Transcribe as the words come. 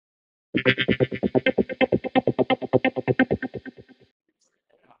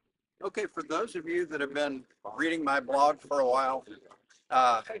Okay, for those of you that have been reading my blog for a while,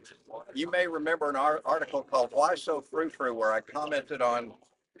 uh, you may remember an article called "Why So Frou-Frou," where I commented on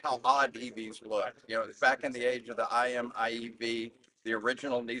how odd EVs look. You know, back in the age of the iMiev, the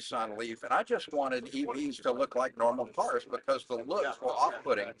original Nissan Leaf, and I just wanted EVs to look like normal cars because the looks were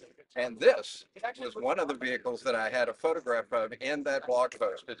off-putting. And this was one of the vehicles that I had a photograph of in that blog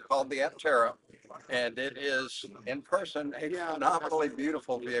post. It's called the Aptera, and it is in person a phenomenally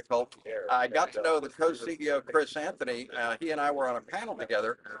beautiful vehicle. I got to know the co-CEO Chris Anthony. He and I were on a panel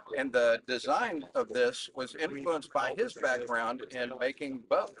together, and the design of this was influenced by his background in making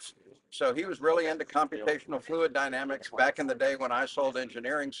boats. So he was really into computational fluid dynamics. Back in the day when I sold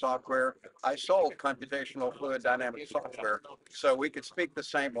engineering software, I sold computational fluid dynamics software, so we could speak the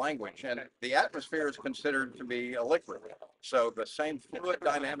same language. And the atmosphere is considered to be a liquid. So the same fluid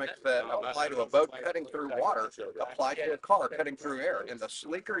dynamics that apply to a boat cutting through water apply to a car cutting through air. And the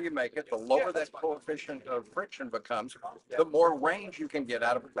sleeker you make it, the lower that coefficient of friction becomes, the more range you can get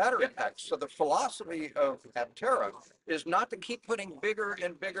out of a battery pack. So the philosophy of Aptera is not to keep putting bigger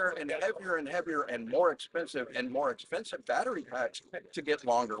and bigger and heavier and more expensive battery packs to get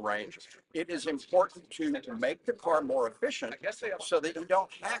longer range. It is important to make the car more efficient so that you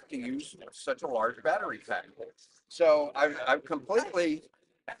don't have to use such a large battery pack. So I've completely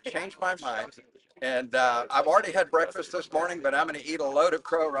changed my mind. And I've already had breakfast this morning, but I'm going to eat a load of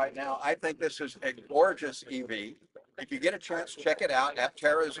crow right now. I think this is a gorgeous EV. If you get a chance, check it out.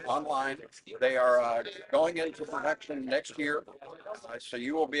 Aptera is online. They are going into production next year. So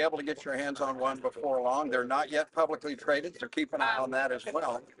you will be able to get your hands on one before long. They're not yet publicly traded, so keep an eye on that as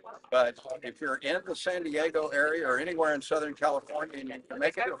well. But if you're in the San Diego area or anywhere in Southern California and you can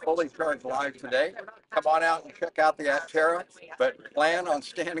make it a fully charged live today, come on out and check out the Aptera, but plan on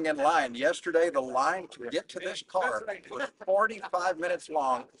standing in line. Yesterday, the line to get to this car was 45 minutes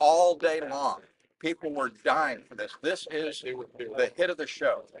long all day long. People were dying for this. This is the hit of the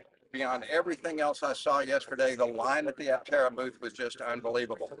show. Beyond everything else I saw yesterday, the line at the Aptera booth was just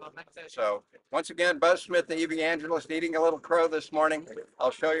unbelievable. So once again, Buzz Smith, the EV-angelist, eating a little crow this morning. I'll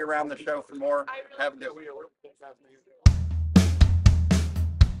show you around the show for more. Have a good one.